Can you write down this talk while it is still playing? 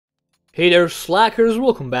Hey there slackers,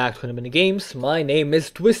 welcome back to Mini Games. My name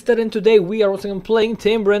is Twisted and today we are also playing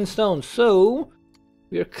Timber and Stone. So,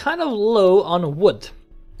 we are kind of low on wood. So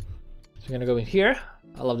we're gonna go in here.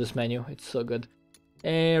 I love this menu, it's so good.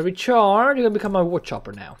 And recharge, you're gonna become a wood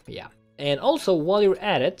chopper now, yeah. And also, while you're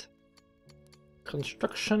at it,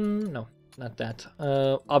 construction, no, not that.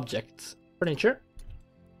 Objects, furniture,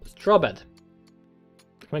 straw bed.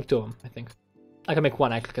 I can make two of them, I think. I can make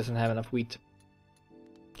one actually because I don't have enough wheat.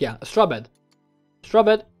 Yeah, a straw bed. Straw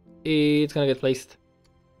bed, it's gonna get placed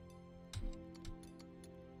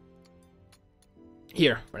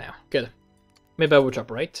here for now. Good. Maybe I will chop,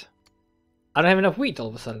 right? I don't have enough wheat all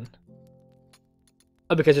of a sudden.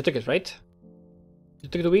 Oh, because you took it, right? You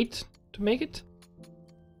took the wheat to make it?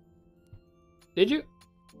 Did you?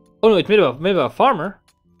 Oh no, it's made of a farmer.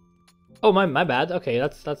 Oh, my bad. Okay,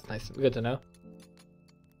 that's nice. Good to know.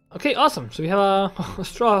 Okay, awesome. So we have a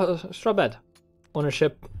straw bed.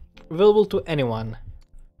 Ownership available to anyone.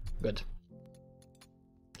 Good.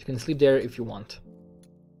 You can sleep there if you want.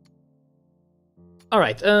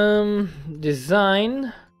 Alright,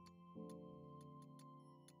 design.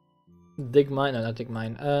 Dig mine, no, not dig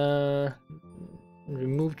mine.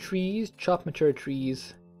 Remove trees, chop mature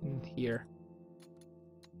trees in here.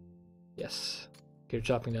 Yes. You're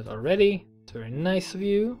chopping that already. It's very nice of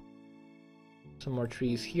you. Some more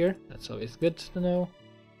trees here. That's always good to know.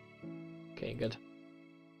 Okay, good.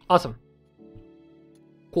 Awesome.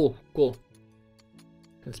 Cool.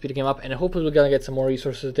 Can speed the game up, and hopefully we're gonna get some more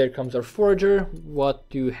resources. There comes our forager. What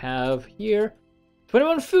do you have here?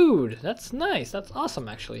 21 food! That's nice. That's awesome,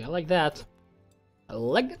 actually. I like that. I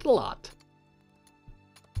like it a lot.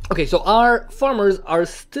 Okay, so our farmers are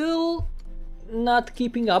still not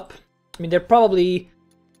keeping up. I mean, they're probably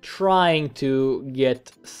trying to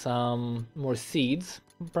get some more seeds,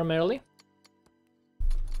 primarily.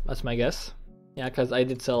 That's my guess. Yeah, because I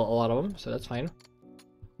did sell a lot of them, so that's fine.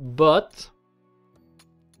 But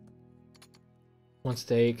once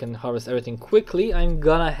they can harvest everything quickly, I'm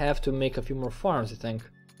gonna have to make a few more farms, I think.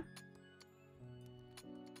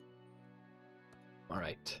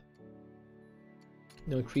 Alright.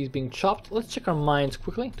 No trees being chopped. Let's check our mines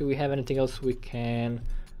quickly. Do we have anything else we can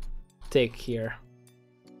take here?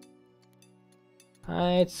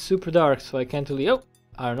 It's super dark, so I can't really... Oh!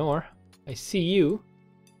 Iron ore. I see you.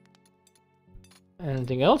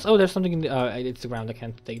 Anything else? Oh, there's something in the... it's the ground, I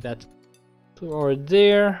can't take that. Blue ore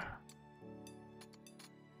there.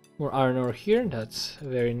 More iron ore here, that's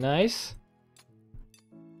very nice.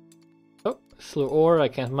 Oh, slow ore, I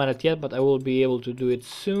can't mine it yet, but I will be able to do it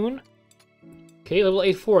soon. Okay, level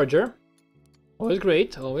 8 forager. Always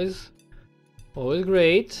great, always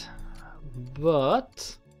great.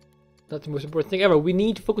 But that's the most important thing ever. We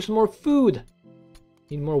need to focus on more food.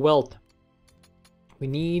 We need more wealth. We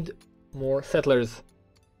need more settlers.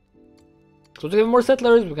 So to have more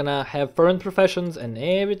settlers, we're gonna have foreign professions and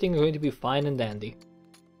everything is going to be fine and dandy.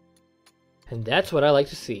 And that's what I like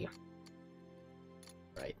to see.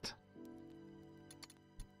 Right.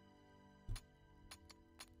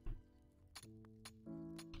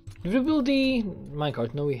 Did we build the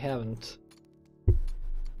minecart? No, we haven't.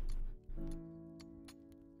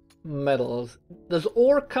 Metals. Does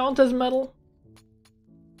ore count as metal?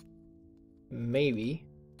 Maybe.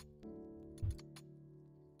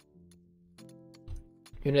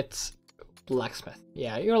 Units, blacksmith.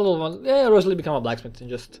 Yeah, you're a little one. Yeah, Rosalie, become a blacksmith and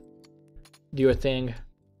just do your thing.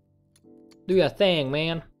 Do your thing,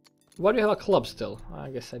 man. Why do you have a club still?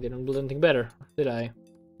 I guess I didn't build anything better, did I?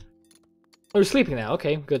 Oh, you're sleeping now.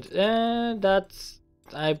 Okay, good. That's...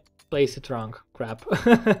 I placed it wrong. Crap.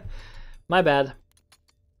 My bad.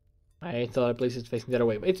 I thought I placed it facing the other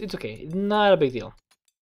way, but it's okay. Not a big deal.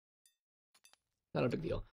 Not a big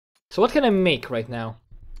deal. So what can I make right now?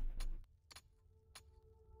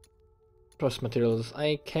 Process materials.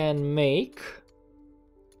 I can make...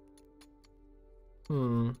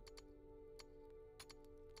 I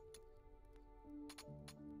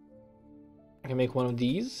can make one of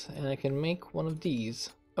these, and I can make one of these.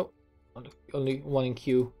 Oh, only one in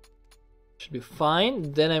queue. Should be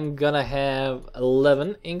fine. Then I'm gonna have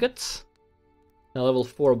 11 ingots. And a level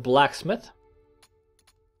 4 blacksmith.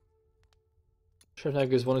 Sure, that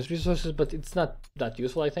gives bonus resources, but it's not that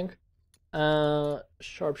useful, I think.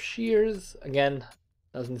 Sharp shears, again,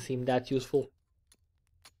 doesn't seem that useful.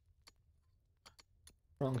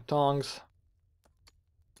 Wrong tongs.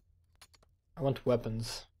 I want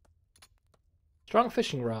weapons. Strong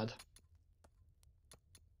fishing rod.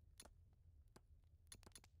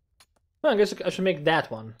 Well, I guess I should make that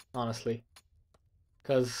one, honestly.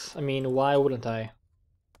 Because, I mean, why wouldn't I?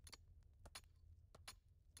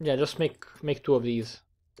 Yeah, just make two of these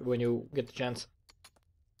when you get the chance.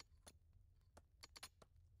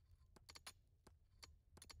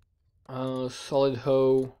 Solid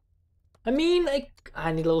hoe. I mean,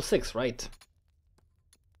 I need level 6, right?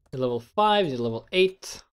 Level 5, you're level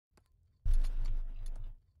 8.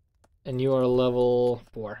 And you are level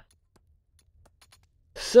 4.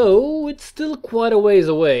 So, it's still quite a ways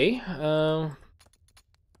away.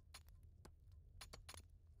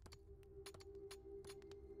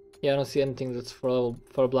 Yeah, I don't see anything that's for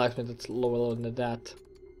a blacksmith that's lower level than that.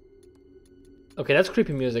 Okay, that's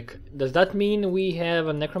creepy music. Does that mean we have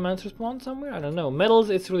a necromancer spawn somewhere? I don't know. Metals,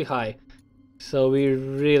 it's really high. So we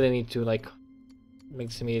really need to, like, make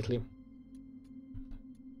this immediately.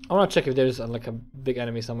 I wanna check if there's like a big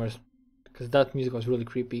enemy somewhere. Because that music was really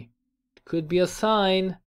creepy. Could be a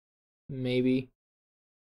sign. Maybe.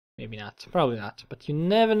 Maybe not. Probably not. But you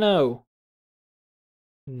never know.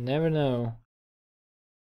 You never know.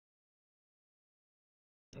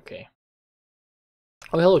 Okay.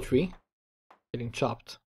 Oh, hello, tree. Getting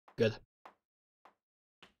chopped. Good.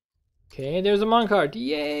 Okay, there's a minecart.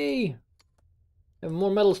 Yay! Have more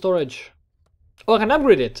metal storage. Oh, I can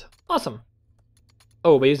upgrade it. Awesome.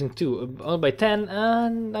 Oh, by using 2. By 10.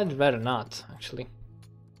 And I'd rather not, actually.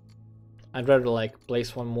 I'd rather, like,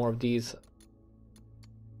 place one more of these.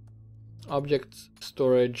 Objects,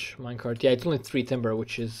 storage, minecart. Yeah, it's only 3 timber,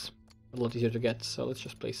 which is a lot easier to get. So let's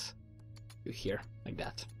just place you here, like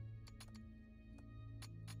that.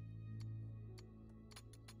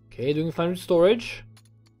 Okay, doing fine with storage.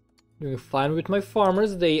 Doing fine with my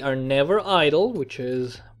farmers. They are never idle, which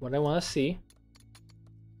is what I want to see.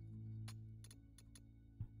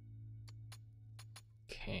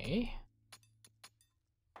 Okay.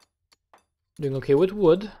 Doing okay with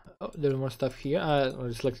wood. Oh, there's more stuff here. I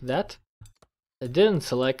already selected that. I didn't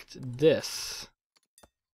select this.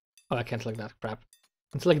 Oh, I can't select that. Crap.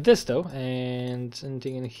 I can select this though. And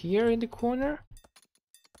anything in here in the corner?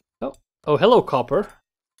 Oh, oh, hello, copper.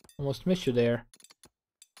 Almost missed you there.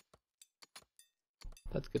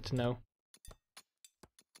 That's good to know.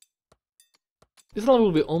 This level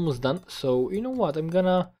will be almost done, so you know what? I'm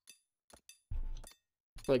gonna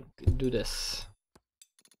like do this.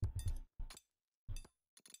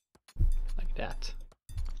 Like that.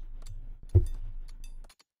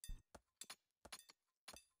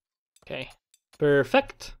 Okay.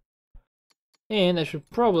 Perfect. And I should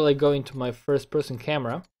probably go into my first person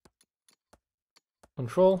camera.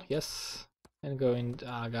 Control, yes. And go in,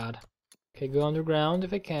 ah, god. Okay, go underground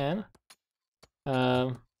if I can.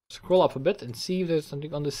 Scroll up a bit and see if there's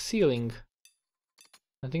something on the ceiling.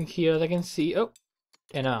 Nothing here that I can see. Oh,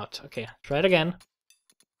 and out. Okay, try it again.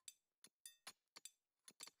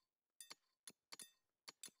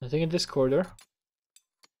 Nothing in this corridor.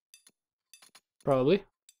 Probably.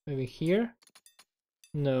 Maybe here.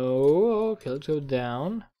 No. Okay, let's go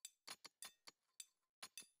down.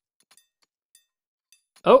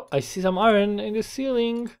 Oh, I see some iron in the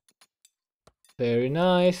ceiling. Very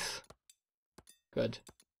nice. Good.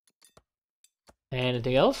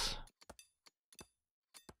 Anything else?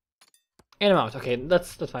 And I'm out. Okay,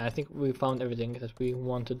 that's fine. I think we found everything that we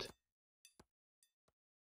wanted.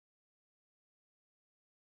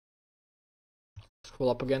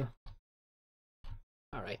 Scroll up again.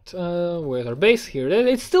 Alright, where's our base? Here it is.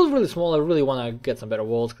 It's still really small. I really want to get some better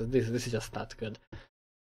walls because this is just not good.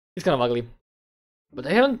 It's kind of ugly. But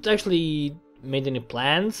I haven't actually made any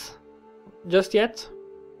plans just yet.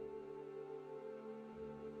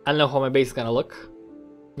 I don't know how my base is gonna look.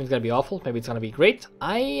 Maybe it's gonna be awful, maybe it's gonna be great.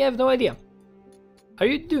 I have no idea. Are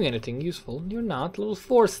you doing anything useful? You're not. Level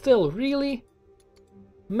 4 still, really?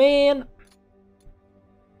 Man.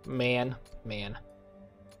 Man.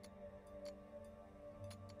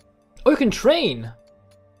 Oh, you can train!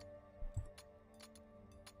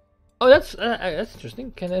 Oh, that's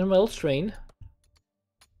interesting. Can anyone else train?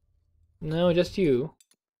 No, just you.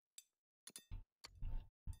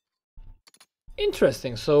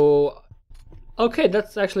 Interesting. So, okay,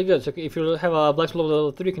 that's actually good. So if you have a blacksmith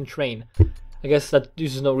level 3, you can train. I guess that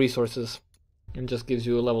uses no resources and just gives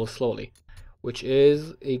you a level slowly, which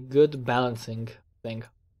is a good balancing thing.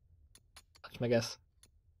 That's my guess.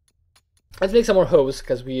 Let's make some more hoes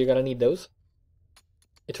because we're gonna need those.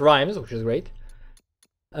 It rhymes, which is great.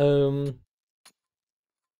 Okay,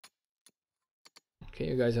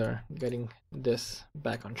 you guys are getting this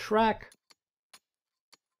back on track.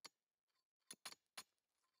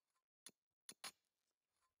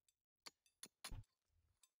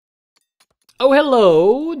 Oh,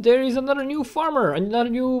 hello! There is another new farmer, another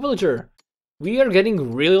new villager. We are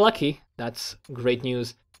getting really lucky. That's great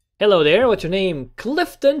news. Hello there, what's your name?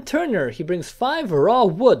 Clifton Turner. He brings 5 raw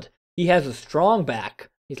wood. He has a strong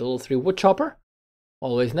back. He's a level 3 wood chopper.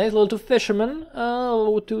 Always nice. Level 2 fisherman.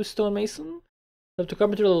 Level 2 stonemason. Level 2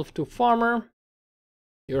 carpenter. Level 2 farmer.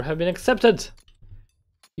 You have been accepted.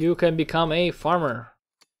 You can become a farmer,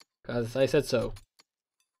 because I said so.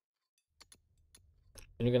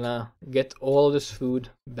 And you're gonna get all this food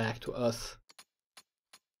back to us.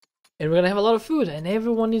 And we're gonna have a lot of food, and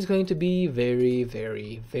everyone is going to be very,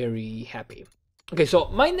 very, very happy. Okay, so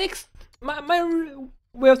my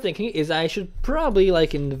way of thinking is I should probably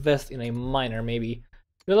like invest in a miner, maybe.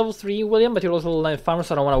 You're level 3, William, but you're also level 9 farmer,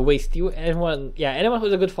 so I don't want to waste you. Anyone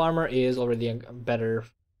who's a good farmer is already a better.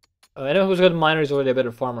 Anyone who's a good miner is already a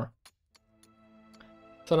better farmer.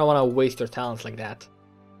 So I don't want to waste your talents like that.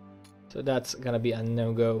 So that's gonna be a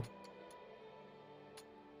no-go.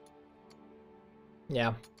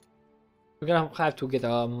 Yeah. We're gonna have to get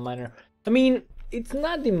a miner. I mean, it's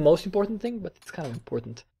not the most important thing, but it's kind of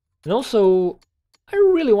important. And also, I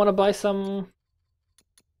really want to buy some...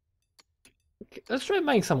 Let's try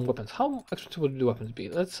buying some weapons. How expensive would the weapons be?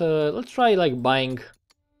 Let's try like buying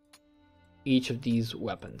each of these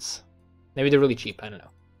weapons. Maybe they're really cheap, I don't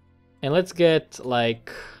know. And let's get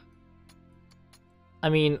like... I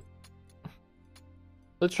mean...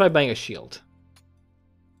 Let's try buying a shield.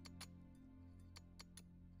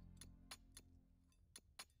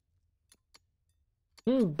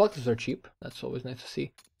 Boxes are cheap. That's always nice to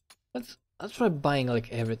see. Let's try buying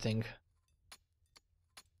like everything.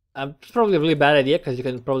 It's probably a really bad idea because you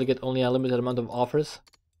can probably get only a limited amount of offers.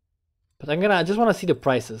 But I just want to see the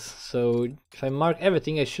prices. So if I mark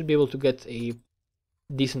everything, I should be able to get a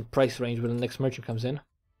decent price range when the next merchant comes in.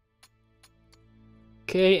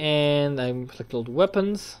 Okay, and I'm selected all the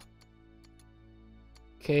weapons.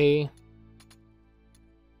 Okay.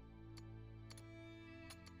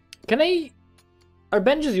 Are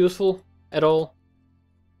benches useful at all?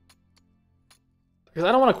 Because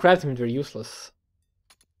I don't want to craft them if they're useless.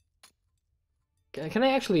 Can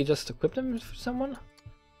I actually just equip them for someone?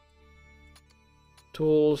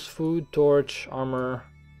 Tools, food, torch, armor,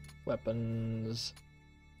 weapons.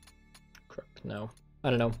 Crap, no. I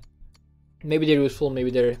don't know. Maybe they're useful, maybe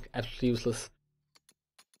they're absolutely useless.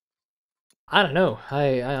 I don't know.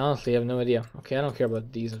 I honestly have no idea. Okay, I don't care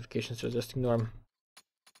about these notifications, so just ignore them.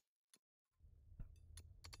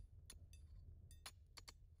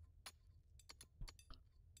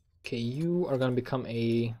 Okay, you are gonna become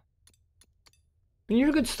a... I mean, you're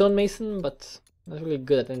a good stonemason, but not really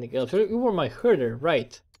good at anything else. You were my herder,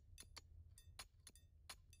 right?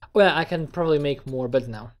 Well, I can probably make more beds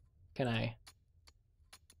now. Can I?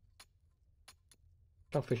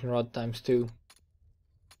 Strong fishing rod times 2.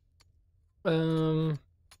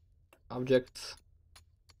 Objects.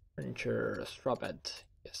 Furniture, straw bed.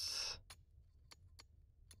 Yes.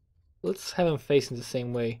 Let's have them facing the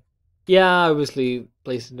same way. Yeah, I obviously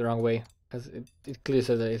placed it the wrong way. Because it clearly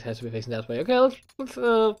says that it has to be facing that way. Okay, let's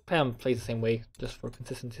have them place the same way, just for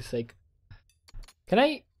consistency's sake. Can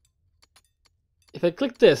I... If I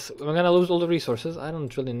click this, am I gonna lose all the resources? I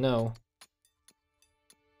don't really know.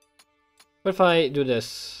 What if I do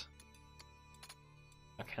this?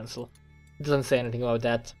 I'll cancel. It doesn't say anything about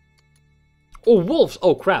that. Oh, wolves!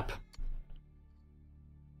 Oh, crap.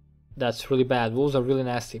 That's really bad. Wolves are really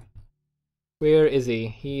nasty. Where is he?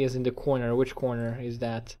 He is in the corner. Which corner is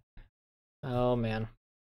that? Oh, man.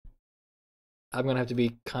 I'm gonna have to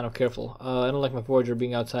be kind of careful. I don't like my forager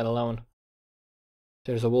being outside alone.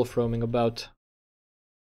 There's a wolf roaming about.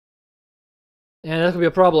 Yeah, that could be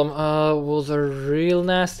a problem. Wolves are real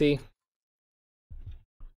nasty.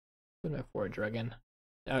 Where's my forager again?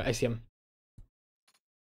 I see him.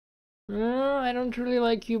 I don't really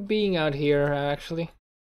like you being out here, actually.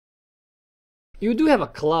 You do have a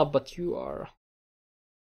club, but you are...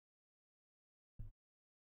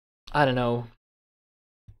 I don't know.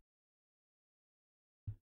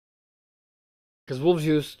 Because wolves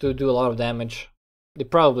used to do a lot of damage. They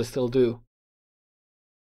probably still do.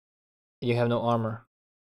 You have no armor.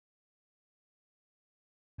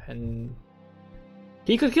 And...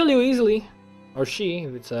 he could kill you easily. Or she,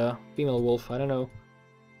 if it's a female wolf, I don't know.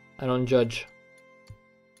 I don't judge.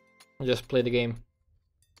 I just play the game.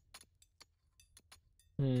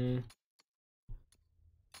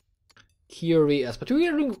 Curious, but we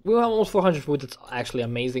have almost 400 food. That's actually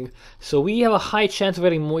amazing. So we have a high chance of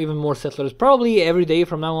getting even more settlers, probably every day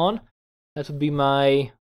from now on. That would be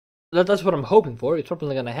my... That's what I'm hoping for. It's probably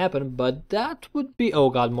not gonna happen, but that would be...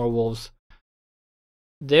 Oh god, more wolves.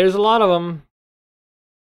 There's a lot of them.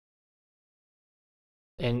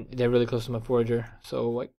 And they're really close to my forager,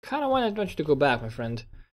 so I kind of want you to go back, my friend.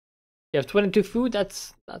 You have 22 food.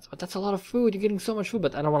 That's a lot of food. You're getting so much food,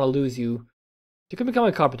 but I don't want to lose you. You can become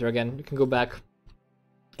a carpenter again. You can go back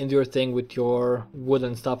and do your thing with your wood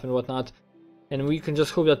and stuff and whatnot. And we can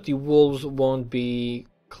just hope that the wolves won't be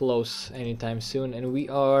close anytime soon. And we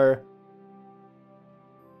are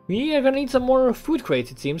We are gonna need some more food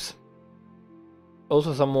crates, it seems.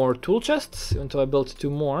 Also some more tool chests, until I built 2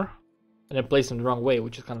 more. And I placed them the wrong way,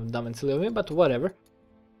 which is kind of dumb and silly of me, but whatever.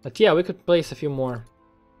 But yeah, we could place a few more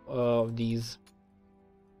of these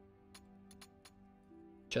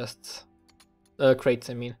chests. Crates,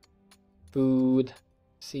 I mean. Food,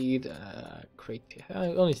 seed, crate.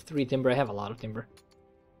 Only 3 timber, I have a lot of timber.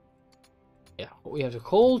 Yeah, we have the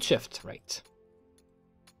cold shift, right.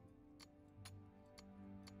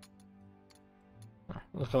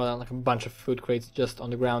 Look at like a bunch of food crates just on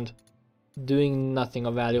the ground, doing nothing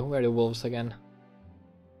of value. Where are the wolves again?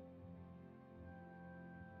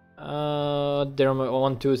 There are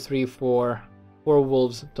 1, 2, 3, 4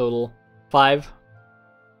 wolves total. 5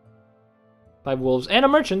 wolves and a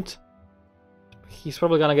merchant. He's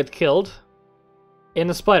probably gonna get killed. And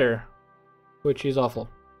a spider, which is awful.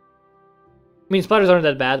 I mean, spiders aren't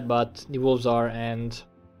that bad, but the wolves are, and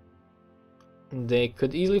they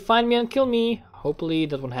could easily find me and kill me. Hopefully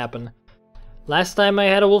that won't happen. Last time I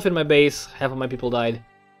had a wolf in my base, half of my people died.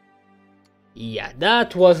 Yeah,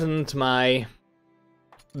 that wasn't my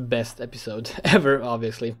best episode ever,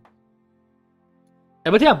 obviously.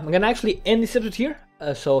 But yeah, I'm gonna actually end this episode here.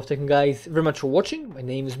 So thank you guys very much for watching. My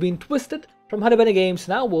name has been Twisted from Honey Bunny Games,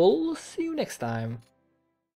 and I will see you next time.